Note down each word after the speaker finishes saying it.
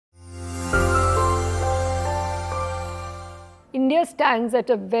India stands at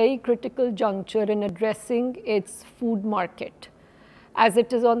a very critical juncture in addressing its food market, as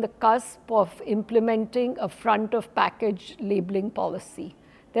it is on the cusp of implementing a front of package labeling policy.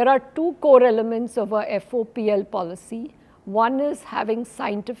 There are two core elements of our FOPL policy. One is having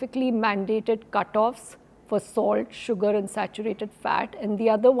scientifically mandated cutoffs for salt, sugar and saturated fat, and the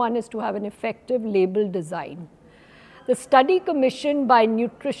other one is to have an effective label design. The study commissioned by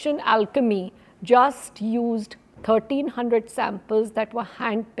Nutrition Alchemy just used 1,300 samples that were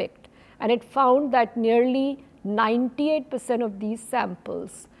handpicked, and it found that nearly 98% of these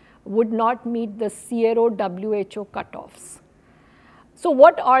samples would not meet the CRO WHO cutoffs. So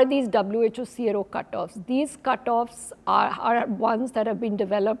what are these WHO CRO cutoffs? These cutoffs are ones that have been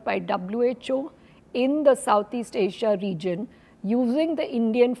developed by WHO in the Southeast Asia region using the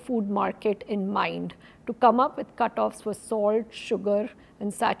Indian food market in mind to come up with cutoffs for salt, sugar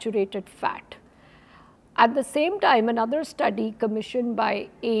and saturated fat. At the same time, another study commissioned by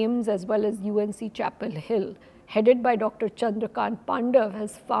AIIMS as well as UNC Chapel Hill, headed by Dr. Chandrakant Panvav,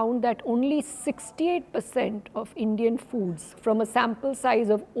 has found that only 68% of Indian foods from a sample size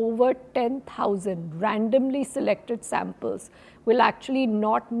of over 10,000 randomly selected samples will actually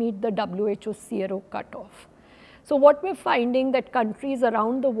not meet the WHO CRO cutoff. So what we're finding that countries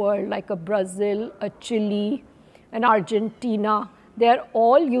around the world like a Brazil, a Chile, an Argentina, they're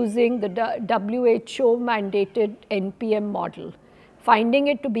all using the WHO mandated NPM model, finding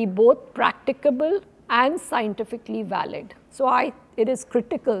it to be both practicable and scientifically valid. So it is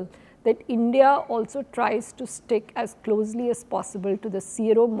critical that India also tries to stick as closely as possible to the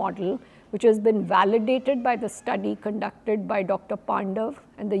CRO model, which has been validated by the study conducted by Dr. Panvav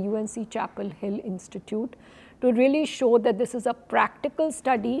and the UNC Chapel Hill Institute, to really show that this is a practical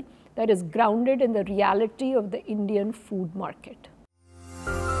study that is grounded in the reality of the Indian food market.